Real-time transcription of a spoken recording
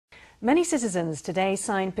Many citizens today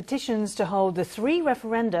signed petitions to hold the 3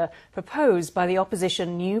 referenda proposed by the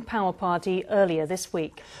opposition New Power Party earlier this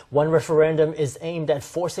week. One referendum is aimed at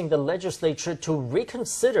forcing the legislature to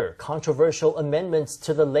reconsider controversial amendments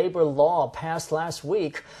to the labor law passed last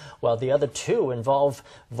week, while the other 2 involve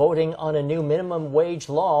voting on a new minimum wage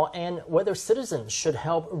law and whether citizens should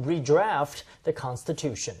help redraft the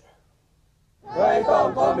Constitution.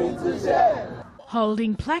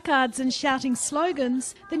 Holding placards and shouting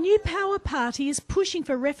slogans, the New Power Party is pushing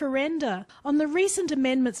for referenda on the recent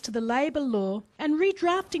amendments to the labour law and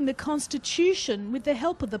redrafting the Constitution with the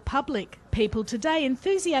help of the public. People today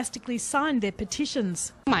enthusiastically signed their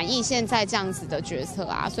petitions. 满意现在这样子的决策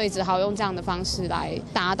啊，所以只好用这样的方式来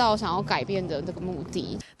达到想要改变的这个目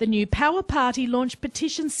的。 The New Power Party launched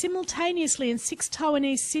petitions simultaneously in 6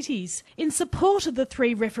 Taiwanese cities in support of the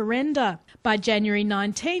 3 referenda. By January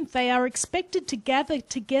 19th, they are expected to gather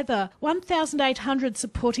together 1,800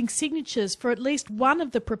 supporting signatures for at least one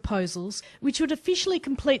of the proposals, which would officially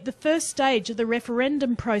complete the first stage of the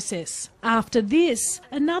referendum process. After this,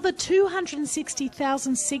 another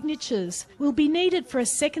 260,000 signatures will be needed for a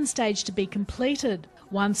second stage to be completed.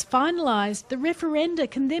 Once finalised, the referenda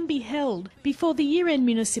can then be held before the year-end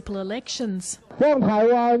municipal elections.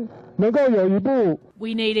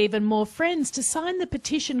 We need even more friends to sign the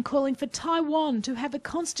petition calling for Taiwan to have a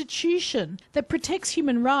constitution that protects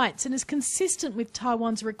human rights and is consistent with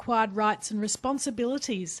Taiwan's required rights and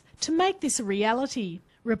responsibilities. To make this a reality,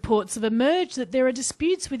 reports have emerged that there are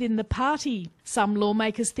disputes within the party. Some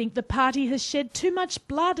lawmakers think the party has shed too much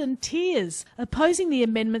blood and tears opposing the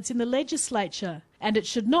amendments in the legislature, and it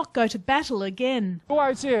should not go to battle again.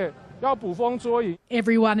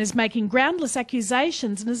 Everyone is making groundless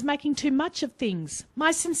accusations and is making too much of things.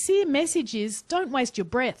 My sincere message is, don't waste your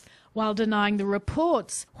breath. While denying the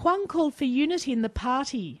reports, Huang called for unity in the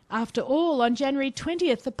party. After all, on January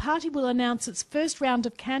 20th, the party will announce its first round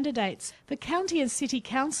of candidates for county and city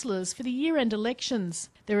councillors for the year-end elections.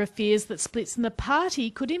 There are fears that splits in the party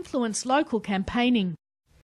could influence local campaigning.